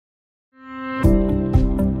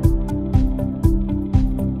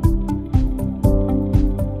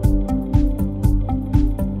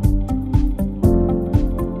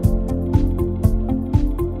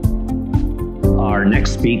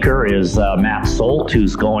speaker is Matt Solt,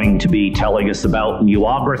 who's going to be telling us about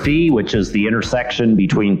muography, which is the intersection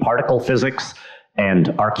between particle physics and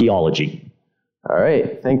archaeology. All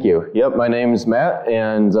right, thank you. Yep, my name's Matt,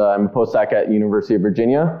 and I'm a postdoc at University of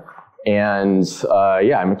Virginia. And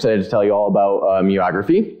yeah, I'm excited to tell you all about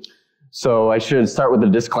muography. So I should start with a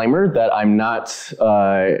disclaimer that I'm not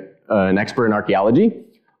an expert in archaeology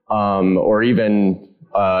or even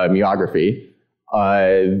muography.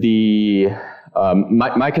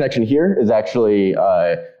 My connection here is actually,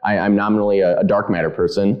 I'm nominally a dark matter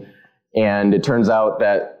person, and it turns out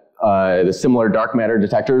that the similar dark matter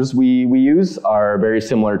detectors we use are very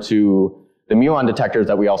similar to the muon detectors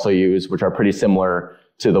that we also use, which are pretty similar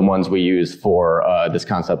to the ones we use for this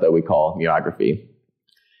concept that we call muography.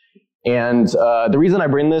 And the reason I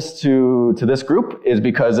bring this to this group is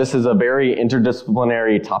because this is a very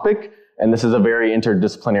interdisciplinary topic, and this is a very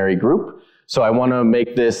interdisciplinary group. So I want to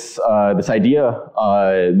make this this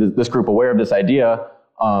group aware of this idea,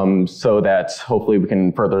 so that hopefully we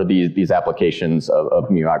can further these applications of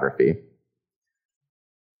muography.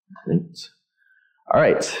 Right. All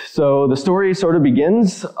right, so the story sort of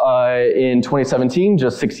begins in 2017,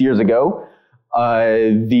 just 6 years ago.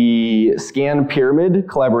 The Scan Pyramid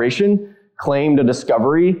collaboration claimed a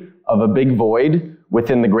discovery of a big void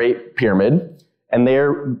within the Great Pyramid. And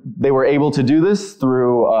they were able to do this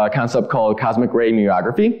through a concept called cosmic ray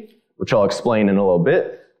muography, which I'll explain in a little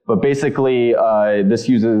bit. But basically, this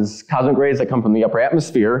uses cosmic rays that come from the upper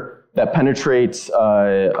atmosphere that penetrate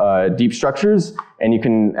deep structures, and you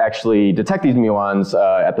can actually detect these muons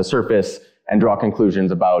at the surface and draw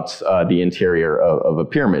conclusions about the interior of a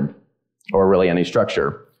pyramid, or really any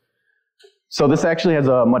structure. So this actually has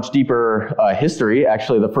a much deeper history.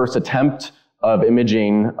 Actually, the first attempt of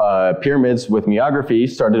imaging pyramids with muography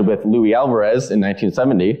started with Luis Alvarez in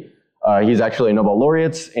 1970. He's actually a Nobel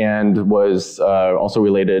laureate and was also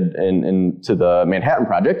related to the Manhattan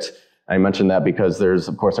Project. I mentioned that because there's,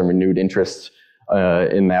 of course, a renewed interest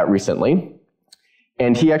in that recently.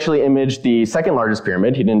 And he actually imaged the second largest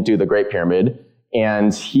pyramid. He didn't do the Great Pyramid,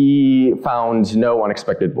 and he found no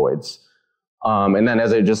unexpected voids. And then,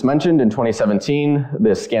 as I just mentioned, in 2017,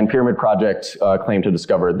 the Scan Pyramid project claimed to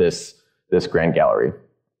discover this grand gallery.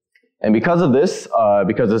 And because of this,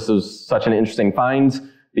 because this was such an interesting find,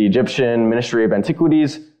 the Egyptian Ministry of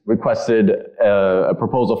Antiquities requested a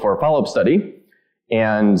proposal for a follow-up study.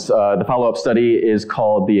 And the follow-up study is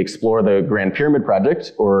called the Explore the Grand Pyramid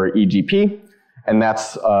Project, or EGP. And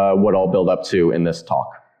that's what I'll build up to in this talk.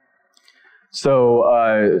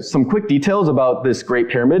 So some quick details about this Great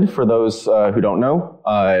Pyramid for those who don't know.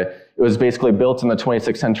 It was basically built in the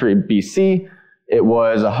 26th century BC. It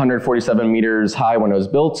was 147 meters high when it was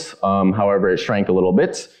built. However, it shrank a little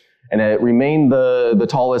bit. And it remained the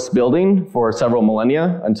tallest building for several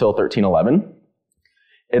millennia until 1311.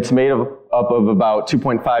 It's made up of about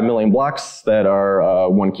 2.5 million blocks that are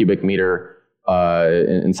 1 cubic meter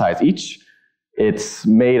in size each. It's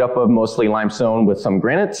made up of mostly limestone with some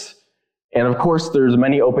granite. And of course, there's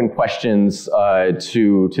many open questions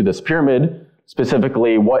to this pyramid,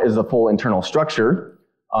 specifically what is the full internal structure?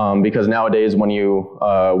 Because nowadays when you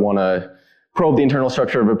want to probe the internal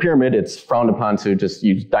structure of a pyramid, it's frowned upon to just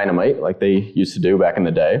use dynamite like they used to do back in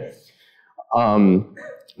the day.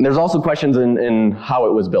 There's also questions in how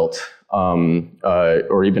it was built,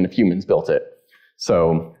 or even if humans built it.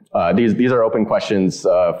 So these are open questions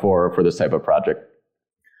for this type of project.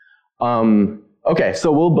 Okay,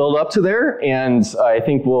 so we'll build up to there, and I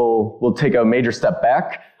think we'll take a major step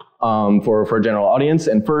back for a general audience.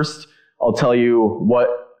 And first, I'll tell you what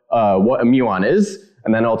a muon is,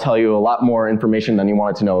 and then I'll tell you a lot more information than you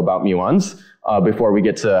wanted to know about muons before we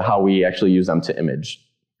get to how we actually use them to image.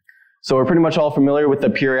 So we're pretty much all familiar with the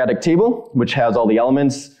periodic table, which has all the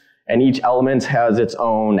elements, and each element has its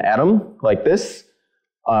own atom, like this.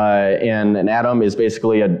 And an atom is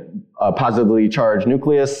basically a positively charged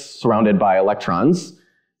nucleus surrounded by electrons.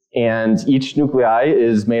 And each nuclei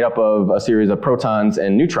is made up of a series of protons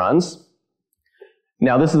and neutrons.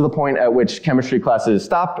 Now, this is the point at which chemistry classes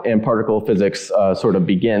stop and particle physics sort of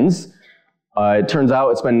begins. It turns out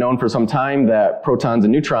it's been known for some time that protons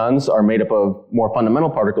and neutrons are made up of more fundamental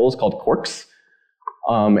particles called quarks.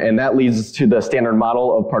 And that leads to the standard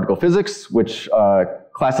model of particle physics, which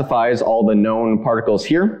classifies all the known particles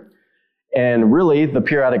here. And really, the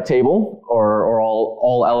periodic table, or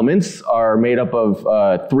all elements, are made up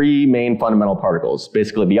of 3 main fundamental particles,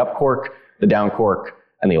 basically the up quark, the down quark,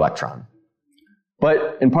 and the electron.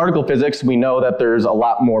 But in particle physics, we know that there's a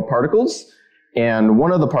lot more particles, and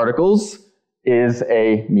one of the particles is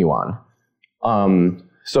a muon.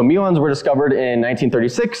 So muons were discovered in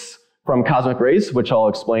 1936 from cosmic rays, which I'll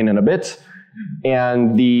explain in a bit.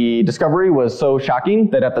 And the discovery was so shocking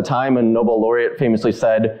that at the time a Nobel laureate famously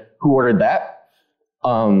said, "Who ordered that?"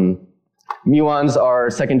 Muons are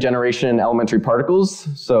second generation elementary particles.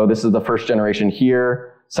 So this is the first generation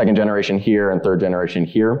here, second generation here, and third generation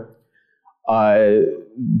here.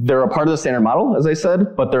 They're a part of the standard model, as I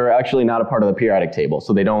said, but they're actually not a part of the periodic table.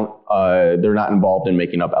 So they're not involved in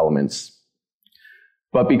making up elements.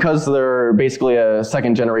 But because they're basically a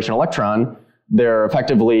second generation electron, they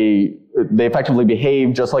effectively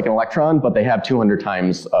behave just like an electron, but they have 200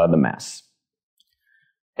 times the mass.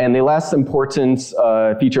 And the last important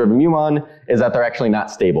feature of a muon is that they're actually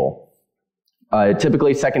not stable.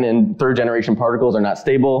 Typically, second and third generation particles are not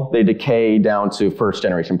stable. They decay down to first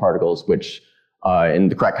generation particles, which in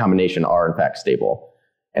the correct combination are in fact stable.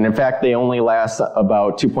 And in fact, they only last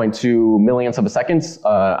about 2.2 millionths of a second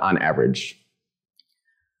on average.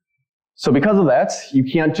 So because of that, you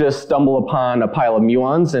can't just stumble upon a pile of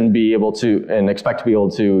muons and expect to be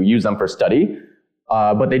able to use them for study.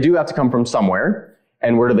 But they do have to come from somewhere.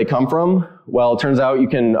 And where do they come from? Well, it turns out you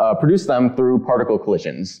can produce them through particle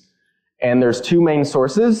collisions. And there's two main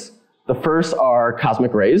sources. The first are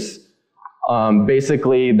cosmic rays.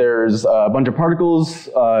 Basically, there's a bunch of particles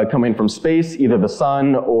coming from space, either the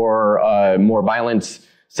sun or more violent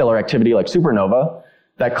stellar activity like supernova,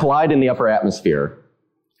 that collide in the upper atmosphere.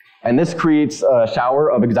 And this creates a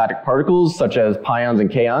shower of exotic particles, such as pions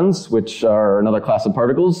and kaons, which are another class of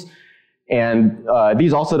particles. And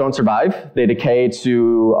these also don't survive. They decay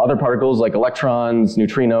to other particles like electrons,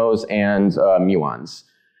 neutrinos, and muons.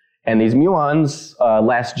 And these muons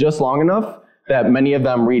last just long enough that many of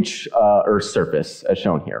them reach Earth's surface, as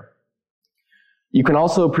shown here. You can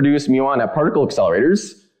also produce muon at particle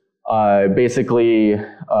accelerators, basically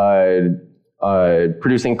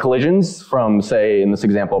producing collisions from, say, in this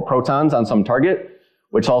example, protons on some target,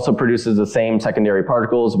 which also produces the same secondary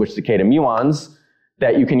particles which decay to muons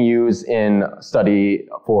that you can use in study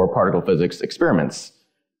for particle physics experiments.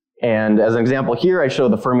 And as an example here, I show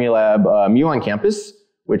the Fermilab muon campus,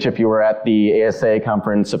 which if you were at the ASA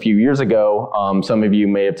conference a few years ago, some of you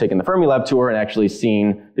may have taken the Fermilab tour and actually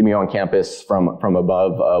seen the muon campus from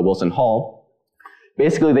above Wilson Hall.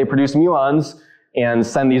 Basically, they produce muons and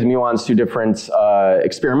send these muons to different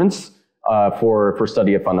experiments for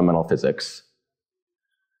study of fundamental physics.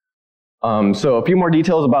 So a few more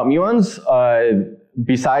details about muons.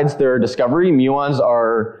 Besides their discovery, muons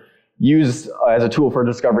are used as a tool for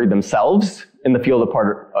discovery themselves in the field of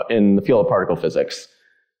particle physics.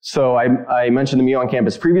 So I mentioned the muon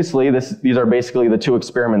campus previously. These are basically the two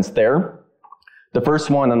experiments there. The first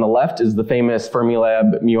one on the left is the famous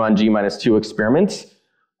Fermilab muon G-2 experiment.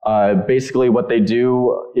 Basically what they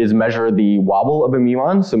do is measure the wobble of a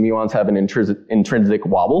muon. So muons have an intrinsic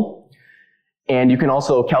wobble. And you can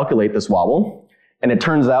also calculate this wobble. And it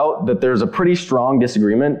turns out that there's a pretty strong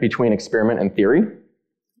disagreement between experiment and theory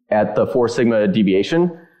at the 4 sigma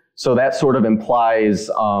deviation. So that sort of implies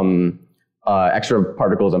extra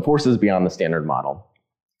particles and forces beyond the standard model.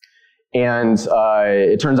 And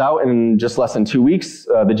it turns out in just less than 2 weeks,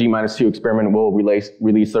 the G-2 experiment will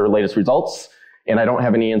release their latest results. And I don't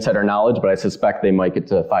have any insider knowledge, but I suspect they might get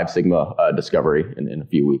to 5 sigma discovery in a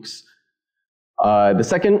few weeks. The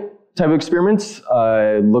second type of experiment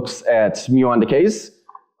looks at muon decays.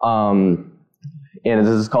 And this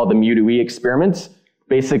is called the mu2e experiment.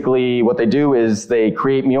 Basically, what they do is they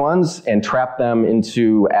create muons and trap them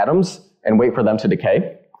into atoms and wait for them to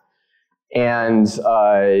decay. And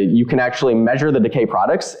you can actually measure the decay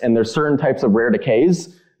products, and there's certain types of rare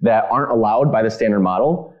decays that aren't allowed by the standard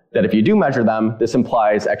model, that if you do measure them, this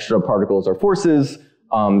implies extra particles or forces,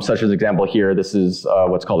 such as example here, this is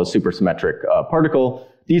what's called a supersymmetric particle.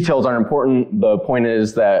 Details aren't important. The point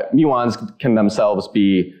is that muons can themselves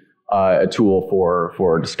be a tool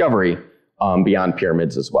for discovery beyond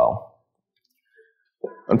pyramids as well.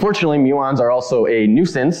 Unfortunately, muons are also a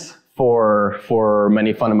nuisance for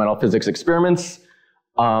many fundamental physics experiments.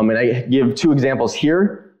 And I give 2 examples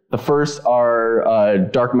here. The first are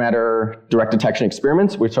dark matter direct detection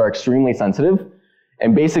experiments, which are extremely sensitive.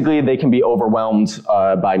 And basically, they can be overwhelmed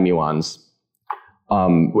by muons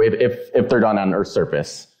if they're done on Earth's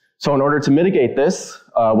surface. So in order to mitigate this,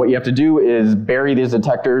 what you have to do is bury these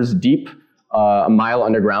detectors deep, a mile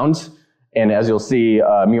underground. And as you'll see,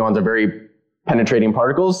 muons are very penetrating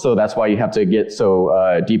particles, so that's why you have to get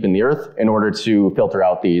so deep in the Earth in order to filter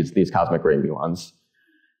out these cosmic ray muons.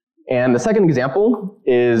 And the second example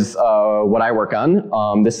is what I work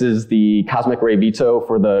on. This is the cosmic ray veto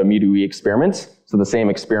for the mu2e experiment, so the same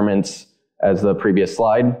experiment as the previous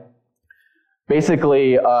slide.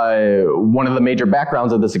 Basically, one of the major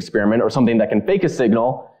backgrounds of this experiment, or something that can fake a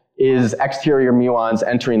signal, is exterior muons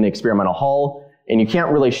entering the experimental hull, and you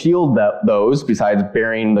can't really shield those besides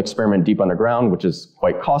burying the experiment deep underground, which is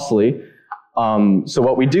quite costly. So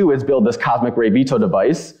what we do is build this cosmic ray veto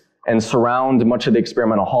device and surround much of the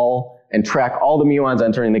experimental hull and track all the muons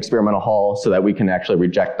entering the experimental hull so that we can actually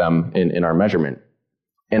reject them in our measurement.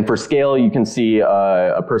 And for scale, you can see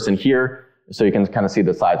a person here, so you can kind of see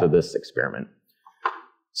the size of this experiment.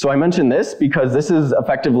 So I mentioned this because this is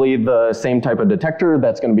effectively the same type of detector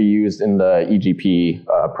that's going to be used in the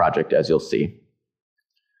EGP project, as you'll see.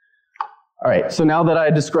 All right, so now that I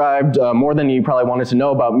described more than you probably wanted to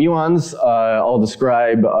know about muons, I'll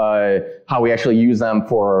describe how we actually use them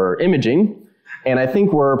for imaging. And I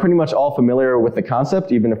think we're pretty much all familiar with the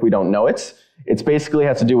concept, even if we don't know it. It basically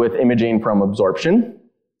has to do with imaging from absorption,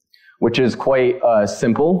 which is quite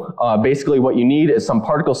simple. Basically what you need is some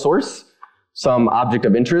particle source, some object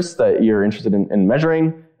of interest that you're interested in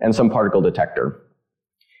measuring, and some particle detector.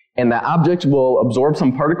 And that object will absorb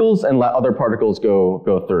some particles and let other particles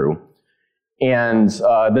go through. And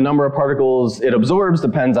the number of particles it absorbs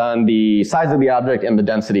depends on the size of the object and the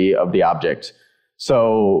density of the object.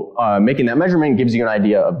 So making that measurement gives you an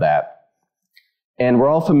idea of that. And we're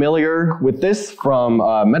all familiar with this from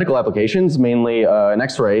medical applications, mainly an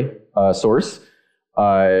X-ray source,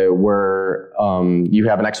 where you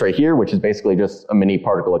have an X-ray here, which is basically just a mini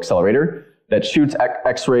particle accelerator that shoots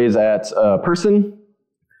X-rays at a person.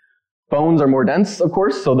 Bones are more dense, of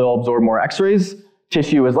course, so they'll absorb more X-rays.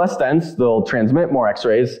 Tissue is less dense, they'll transmit more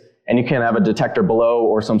X-rays, and you can have a detector below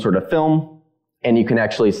or some sort of film, and you can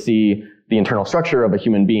actually see the internal structure of a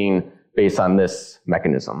human being based on this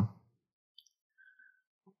mechanism.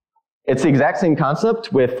 It's the exact same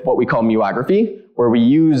concept with what we call muography, where we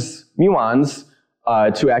use muons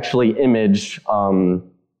to actually image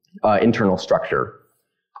internal structure.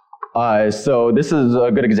 So this is a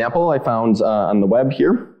good example I found on the web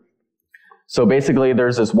here. So basically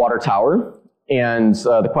there's this water tower, and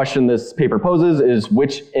the question this paper poses is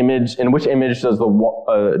in which image does the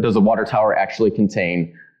water tower actually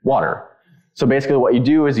contain water? So basically what you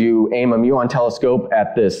do is you aim a muon telescope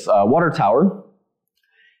at this water tower,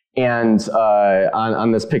 and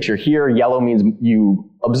on this picture here, yellow means you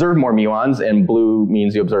observe more muons and blue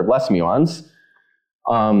means you observe less muons.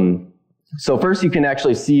 So first you can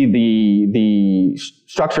actually see the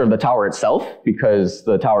structure of the tower itself, because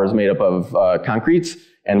the tower is made up of concrete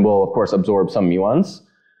and will of course absorb some muons.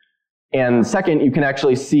 And second, you can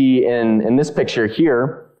actually see in this picture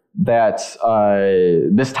here that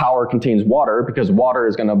this tower contains water, because water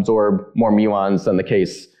is going to absorb more muons than the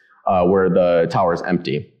case where the tower is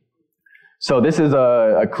empty. So this is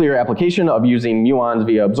a clear application of using muons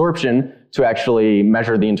via absorption to actually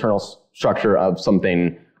measure the internal structure of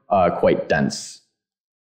something quite dense.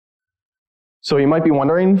 So you might be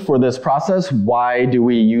wondering, for this process, why do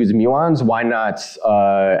we use muons? Why not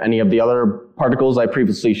any of the other particles I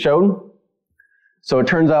previously showed? So it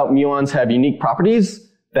turns out muons have unique properties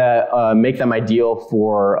that make them ideal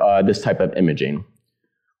for this type of imaging.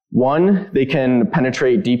 One, they can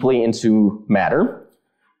penetrate deeply into matter.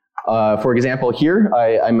 For example, here,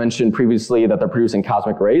 I mentioned previously that they're producing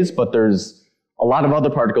cosmic rays, but there's a lot of other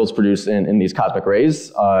particles produced in these cosmic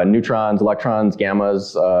rays, neutrons, electrons,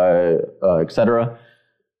 gammas, etc.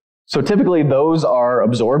 So typically those are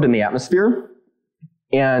absorbed in the atmosphere,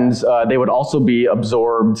 and they would also be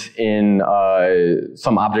absorbed in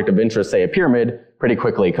some object of interest, say a pyramid, pretty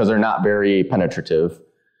quickly because they're not very penetrative.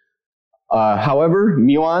 However,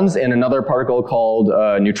 muons and another particle called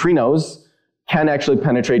neutrinos can actually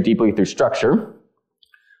penetrate deeply through structure.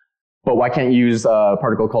 But why can't you use a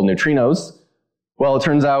particle called neutrinos? Well, it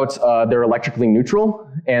turns out they're electrically neutral,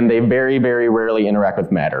 and they very, very rarely interact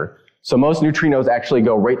with matter. So most neutrinos actually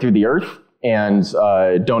go right through the Earth and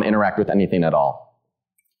don't interact with anything at all.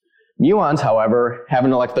 Muons, however, have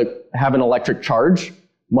an electric charge,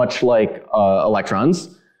 much like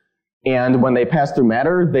electrons. And when they pass through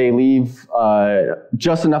matter, they leave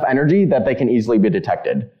just enough energy that they can easily be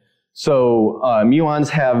detected. So muons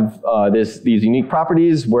have these unique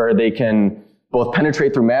properties where they can both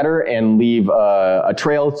penetrate through matter and leave a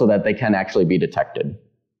trail so that they can actually be detected.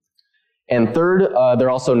 And third, they're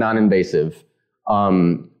also non-invasive.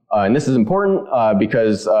 And this is important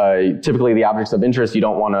because typically the objects of interest, you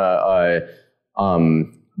don't want to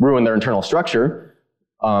ruin their internal structure.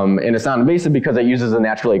 And it's non-invasive because it uses the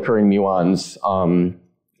naturally occurring muons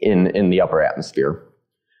in the upper atmosphere.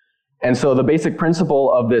 And so the basic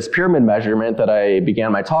principle of this pyramid measurement that I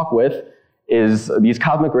began my talk with is these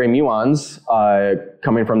cosmic ray muons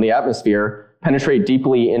coming from the atmosphere penetrate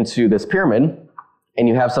deeply into this pyramid, and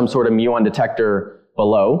you have some sort of muon detector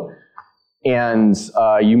below, and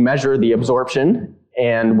you measure the absorption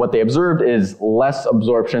and what they observed is less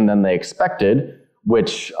absorption than they expected,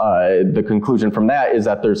 which the conclusion from that is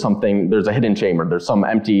that there's a hidden chamber, there's some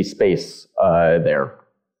empty space there.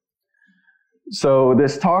 So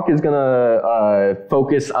this talk is going to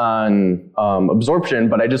focus on absorption,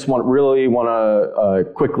 but I just really want to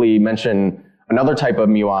quickly mention another type of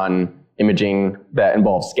muon imaging that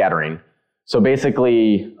involves scattering. So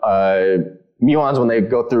basically, muons, when they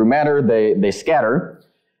go through matter, they scatter,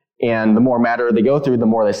 and the more matter they go through, the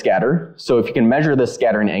more they scatter. So if you can measure this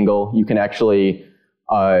scattering angle, you can actually,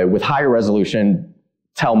 with higher resolution,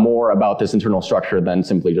 tell more about this internal structure than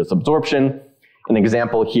simply just absorption. An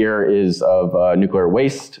example here is of nuclear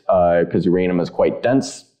waste, because uranium is quite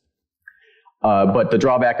dense. But the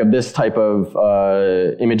drawback of this type of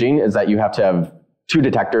imaging is that you have to have two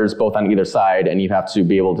detectors, both on either side, and you have to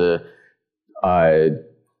be able to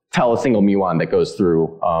tell a single muon that goes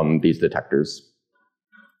through these detectors.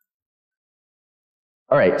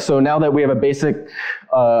 All right, so now that we have a basic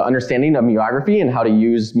understanding of muography and how to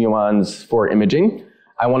use muons for imaging,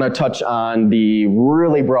 I want to touch on the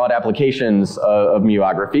really broad applications of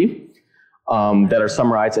muography that are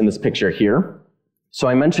summarized in this picture here. So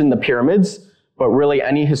I mentioned the pyramids, but really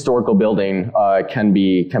any historical building can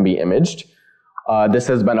be imaged. This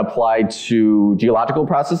has been applied to geological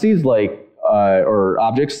processes or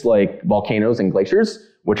objects like volcanoes and glaciers,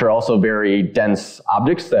 which are also very dense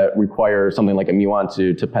objects that require something like a muon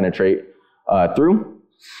to penetrate through.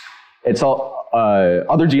 It's all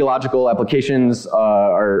other geological applications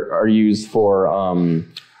are used for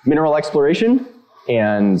mineral exploration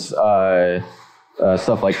and stuff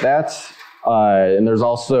like that. And there's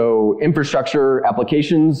also infrastructure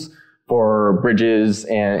applications for bridges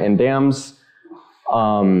and dams.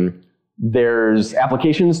 There's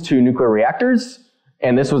applications to nuclear reactors,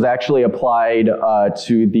 and this was actually applied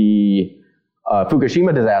to the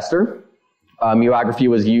Fukushima disaster. Muography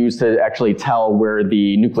was used to actually tell where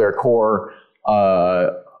the nuclear core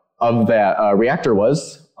of that reactor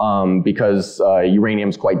was, because uranium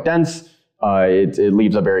is quite dense. It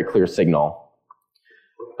leaves a very clear signal.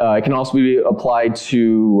 It can also be applied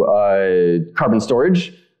to carbon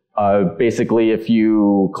storage. Basically, if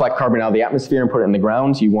you collect carbon out of the atmosphere and put it in the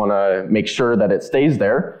ground, you want to make sure that it stays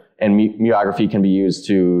there, and muography can be used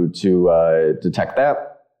to detect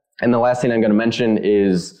that. And the last thing I'm going to mention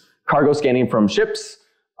is cargo scanning from ships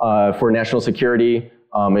for national security.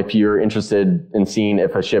 If you're interested in seeing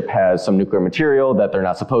if a ship has some nuclear material that they're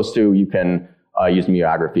not supposed to, you can use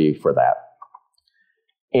muography for that.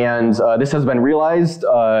 And this has been realized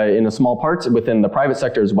in a small part within the private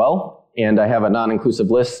sector as well. And I have a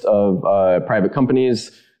non-inclusive list of private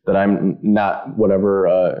companies that I'm not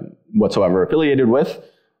whatsoever affiliated with.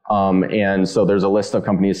 And so there's a list of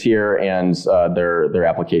companies here and their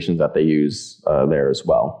applications that they use there as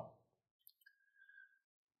well.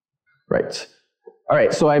 Right. All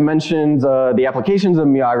right, so I mentioned the applications of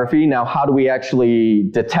muography. Now, how do we actually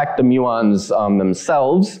detect the muons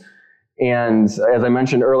themselves? And as I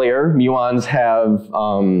mentioned earlier, muons have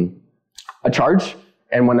a charge.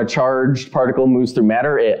 And when a charged particle moves through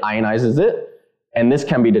matter, it ionizes it. And this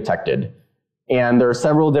can be detected. And there are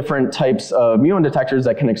several different types of muon detectors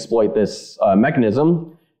that can exploit this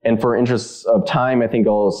mechanism. And for interests of time, I think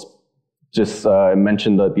I'll just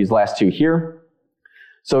mention these last two here.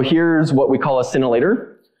 So here's what we call a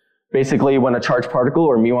scintillator. Basically, when a charged particle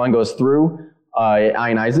or muon goes through, it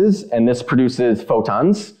ionizes, and this produces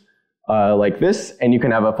photons like this. And you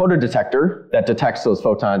can have a photodetector that detects those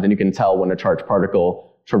photons, and you can tell when a charged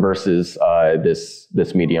particle traverses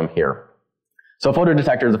this medium here. So a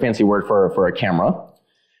photodetector is a fancy word for a camera.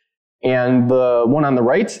 And the one on the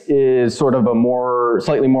right is sort of a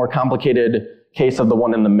slightly more complicated case of the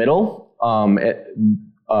one in the middle.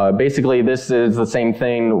 Basically, this is the same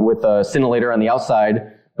thing with a scintillator on the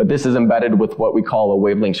outside, but this is embedded with what we call a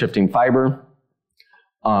wavelength shifting fiber,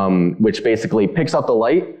 which basically picks up the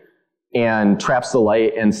light and traps the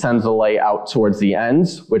light and sends the light out towards the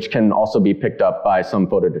ends, which can also be picked up by some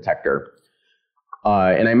photodetector.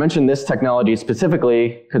 And I mentioned this technology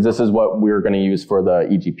specifically because this is what we're going to use for the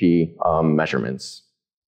EGP measurements.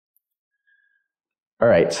 All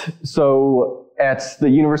right, so at the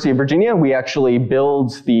University of Virginia, we actually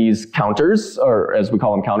build these counters, or as we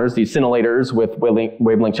call them counters, these scintillators with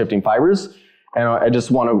wavelength shifting fibers. And I just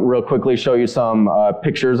want to real quickly show you some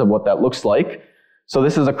pictures of what that looks like. So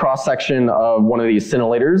this is a cross-section of one of these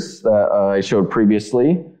scintillators that I showed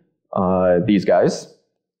previously, these guys,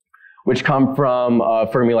 which come from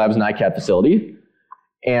Fermilab's NICAD facility.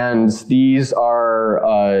 And these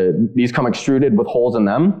come extruded with holes in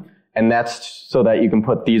them. And that's so that you can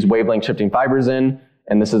put these wavelength shifting fibers in.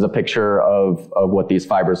 And this is a picture of what these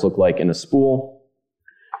fibers look like in a spool.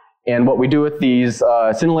 And what we do with these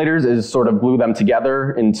scintillators is sort of glue them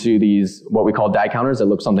together into these, what we call die counters that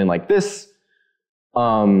look something like this.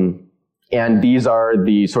 And these are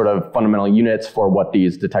the sort of fundamental units for what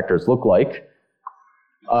these detectors look like.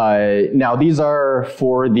 Now, these are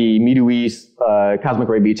for the MUON cosmic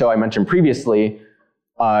ray veto I mentioned previously.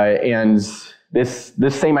 And this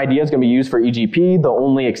same idea is going to be used for EGP. The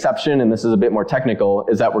only exception, and this is a bit more technical,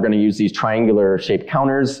 is that we're going to use these triangular shaped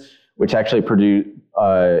counters, which actually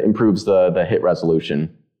improves the hit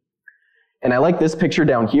resolution. And I like this picture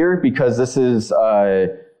down here because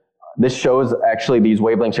this shows actually these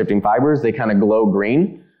wavelength shifting fibers. They kind of glow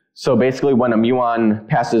green. So basically when a muon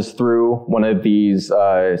passes through one of these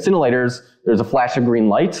scintillators, there's a flash of green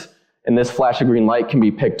light. And this flash of green light can be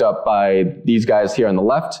picked up by these guys here on the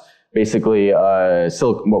left, basically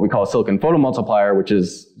what we call a silicon photomultiplier, which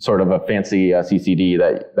is sort of a fancy CCD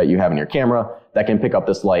that you have in your camera that can pick up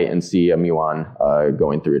this light and see a muon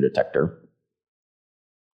going through a detector.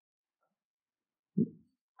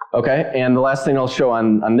 Okay, and the last thing I'll show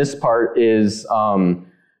on this part is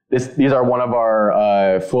these are one of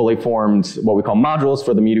our fully formed, what we call modules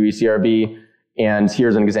for the MUON CRV. And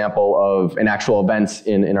here's an example of an actual event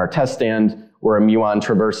in our test stand where a muon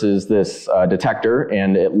traverses this detector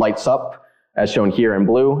and it lights up as shown here in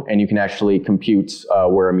blue, and you can actually compute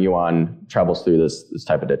where a muon travels through this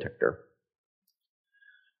type of detector.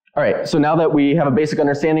 All right, so now that we have a basic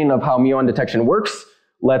understanding of how muon detection works,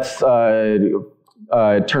 let's turn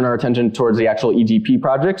our attention towards the actual EGP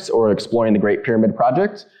project, or exploring the Great Pyramid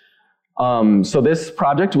project. So this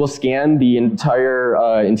project will scan the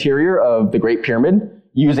entire interior of the Great Pyramid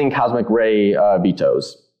using cosmic ray cosmic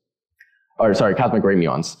ray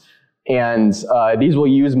muons. And these will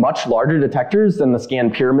use much larger detectors than the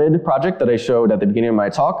Scan Pyramid project that I showed at the beginning of my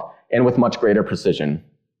talk, and with much greater precision.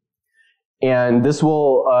 And this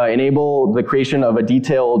will enable the creation of a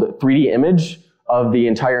detailed 3D image of the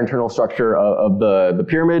entire internal structure of the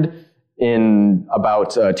pyramid in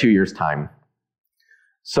about 2 years' time.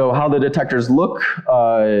 So how the detectors look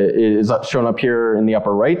is shown up here in the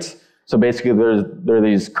upper right. So basically there are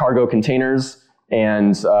these cargo containers,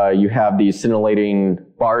 and you have these scintillating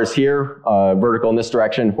bars here, vertical in this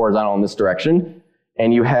direction, horizontal in this direction.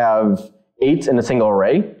 And you have 8 in a single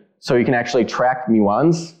array. So you can actually track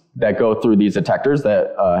muons that go through these detectors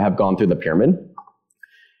that have gone through the pyramid.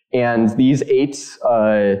 And these 8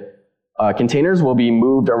 containers will be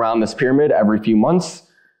moved around this pyramid every few months.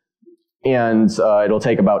 And it'll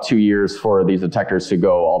take about 2 years for these detectors to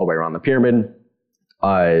go all the way around the pyramid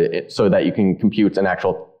so that you can compute an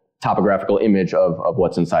actual topographical image of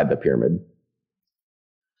what's inside the pyramid.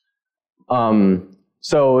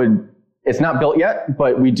 So it's not built yet,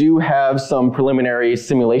 but we do have some preliminary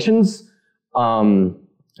simulations.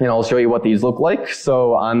 And I'll show you what these look like.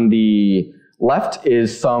 So on the left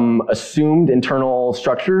is some assumed internal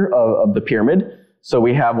structure of the pyramid. So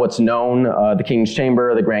we have what's known, the King's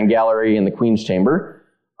Chamber, the Grand Gallery, and the Queen's Chamber.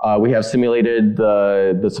 We have simulated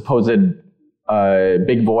the supposed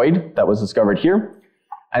big void that was discovered here.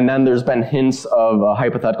 And then there's been hints of a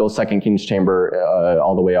hypothetical second King's Chamber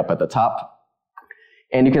all the way up at the top.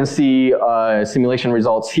 And you can see simulation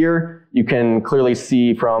results here. You can clearly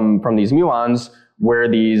see from these muons where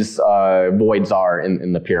these voids are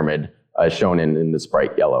in the pyramid, shown in this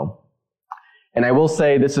bright yellow. And I will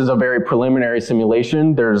say this is a very preliminary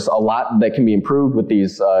simulation. There's a lot that can be improved with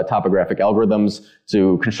these topographic algorithms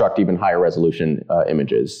to construct even higher resolution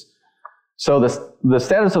images. So the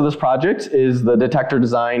status of this project is the detector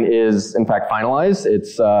design is in fact finalized.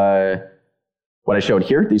 It's what I showed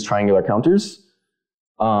here, these triangular counters.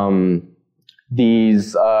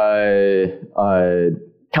 These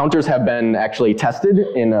counters have been actually tested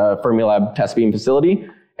in a Fermilab test beam facility,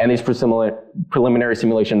 and these preliminary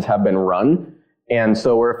simulations have been run. And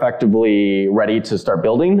so we're effectively ready to start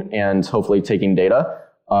building and hopefully taking data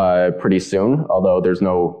pretty soon, although there's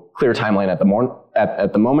no clear timeline at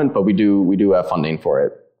the moment, but we do have funding for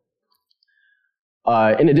it.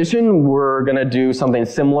 In addition, we're going to do something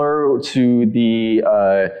similar to the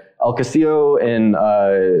El Castillo and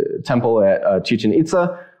temple at Chichen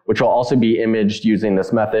Itza, which will also be imaged using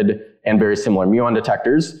this method and very similar muon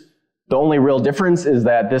detectors. The only real difference is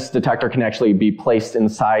that this detector can actually be placed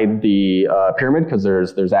inside the pyramid because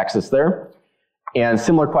there's access there. And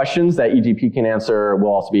similar questions that EGP can answer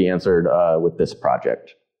will also be answered with this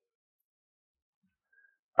project.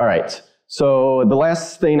 All right, so the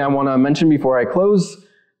last thing I want to mention before I close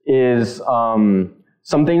is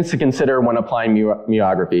some things to consider when applying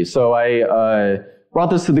muography. So I brought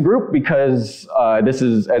this to the group because this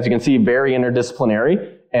is, as you can see, very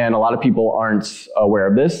interdisciplinary, and a lot of people aren't aware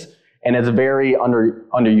of this, and it's very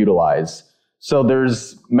underutilized. So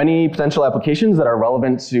there's many potential applications that are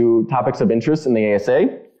relevant to topics of interest in the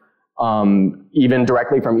ASA, even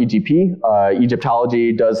directly from EGP.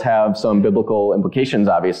 Egyptology does have some biblical implications,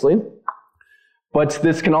 obviously. But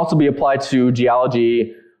this can also be applied to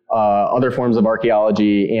geology, other forms of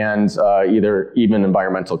archaeology, and even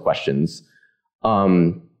environmental questions.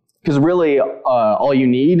 Because really, all you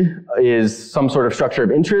need is some sort of structure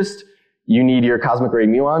of interest. You need your cosmic ray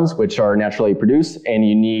muons, which are naturally produced, and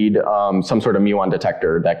you need some sort of muon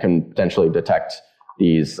detector that can potentially detect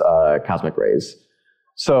these cosmic rays.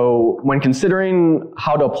 So when considering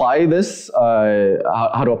how to apply this,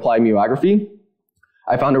 how to apply muography,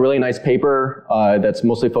 I found a really nice paper that's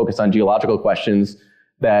mostly focused on geological questions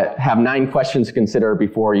that have 9 questions to consider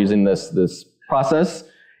before using this process.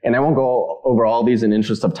 And I won't go over all these in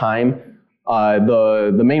interest of time.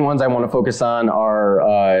 The main ones I want to focus on are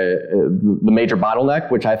the major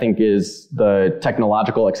bottleneck, which I think is the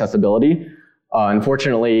technological accessibility.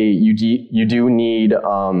 Unfortunately, you do need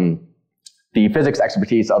the physics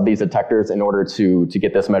expertise of these detectors in order to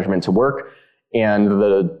get this measurement to work. And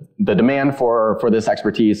the demand for this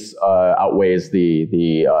expertise outweighs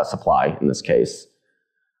the supply in this case.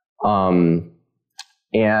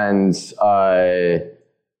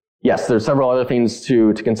 Yes, there's several other things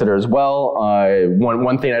to consider as well.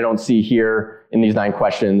 One thing I don't see here in these 9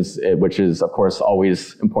 questions, which is of course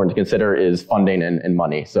always important to consider, is funding and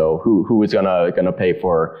money. So who is gonna pay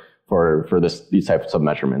for these types of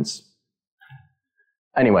measurements?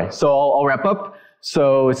 Anyway, so I'll wrap up.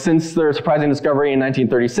 So since their surprising discovery in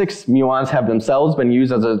 1936, muons have themselves been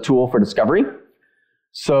used as a tool for discovery.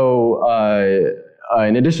 So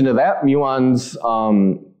in addition to that, muons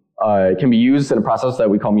can be used in a process that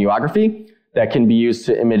we call muography that can be used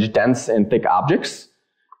to image dense and thick objects.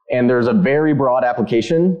 And there's a very broad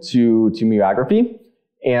application to muography.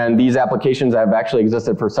 And these applications have actually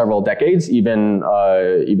existed for several decades, even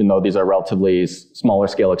though these are relatively smaller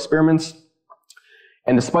scale experiments.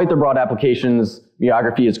 And despite the broad applications,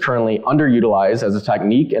 muography is currently underutilized as a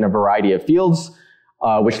technique in a variety of fields,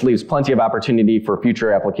 which leaves plenty of opportunity for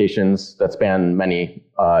future applications that span many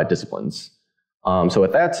disciplines. So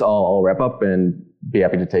with that, I'll wrap up and be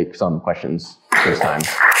happy to take some questions this time.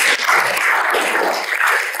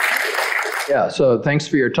 Yeah, so thanks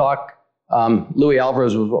for your talk. Louis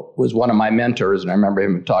Alvarez was one of my mentors, and I remember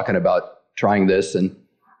him talking about trying this, and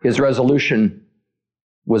his resolution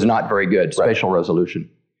was not very good, spatial resolution.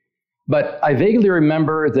 But I vaguely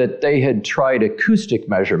remember that they had tried acoustic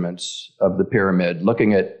measurements of the pyramid,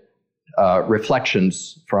 looking at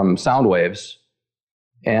reflections from sound waves.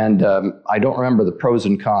 And I don't remember the pros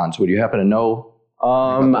and cons. Would you happen to know?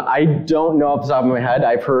 I don't know off the top of my head.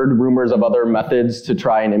 I've heard rumors of other methods to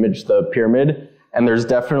try and image the pyramid. And there's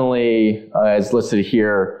definitely, as listed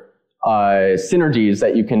here, synergies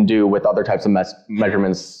that you can do with other types of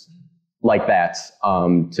measurements like that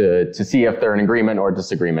to see if they're in agreement or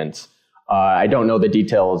disagreement. I don't know the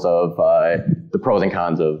details of the pros and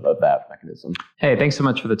cons of that mechanism. Hey, thanks so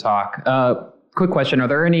much for the talk. Quick question. Are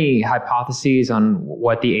there any hypotheses on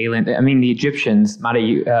what the the Egyptians might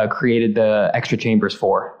have created the extra chambers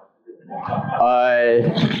for?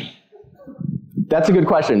 That's a good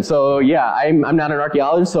question. So yeah, I'm not an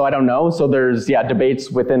archaeologist, so I don't know. So there's debates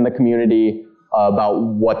within the community about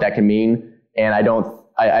what that can mean. And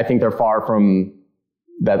I think they're far from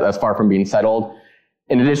being settled.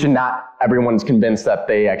 In addition, not everyone's convinced that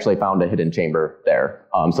they actually found a hidden chamber there.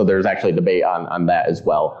 So there's actually debate on that as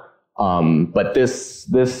well. But this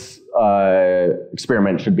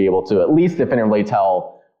experiment should be able to at least definitively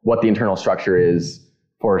tell what the internal structure is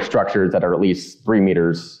for structures that are at least 3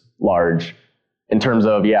 meters large. In terms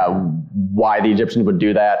of, why the Egyptians would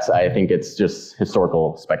do that, I think it's just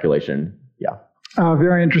historical speculation. Yeah.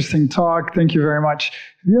 Very interesting talk. Thank you very much.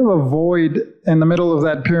 If you have a void in the middle of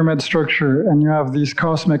that pyramid structure and you have these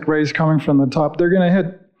cosmic rays coming from the top, they're going to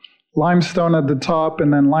hit limestone at the top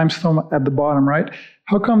and then limestone at the bottom, right?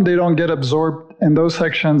 How come they don't get absorbed in those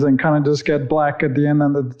sections and kind of just get black at the end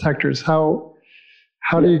on the detectors? How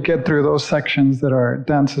do you get through those sections that are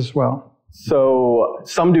dense as well? So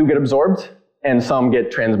some do get absorbed and some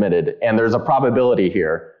get transmitted, and there's a probability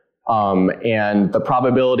here. And the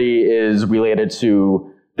probability is related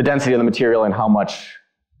to the density of the material and how much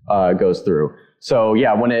goes through. So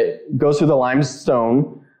yeah, when it goes through the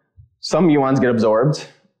limestone, some muons get absorbed,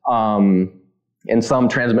 and some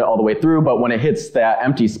transmit all the way through, but when it hits that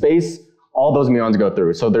empty space, all those muons go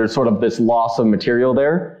through. So there's sort of this loss of material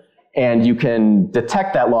there, and you can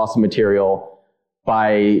detect that loss of material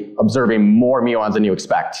by observing more muons than you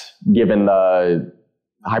expect, given the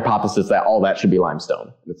hypothesis that all that should be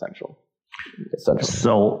limestone, essentially.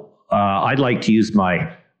 So I'd like to use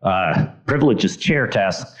my privilege as chair to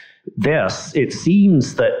ask this. It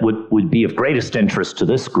seems that would be of greatest interest to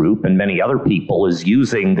this group and many other people is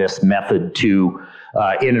using this method to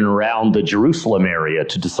in and around the Jerusalem area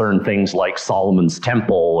to discern things like Solomon's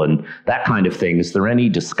Temple and that kind of thing. Is there any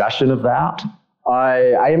discussion of that?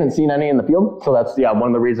 I haven't seen any in the field, so that's one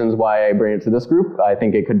of the reasons why I bring it to this group. I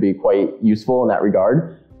think it could be quite useful in that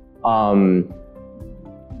regard. So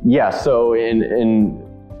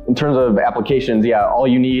in terms of applications, all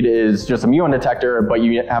you need is just a muon detector, but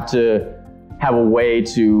you have to have a way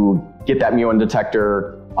to get that muon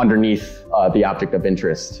detector underneath the object of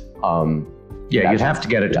interest. You'd have to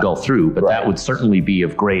get it to go through, but that would certainly be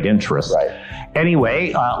of great interest. Right.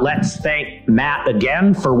 Anyway, let's thank Matt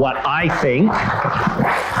again for what I think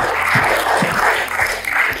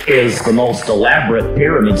is the most elaborate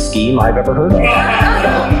pyramid scheme I've ever heard of.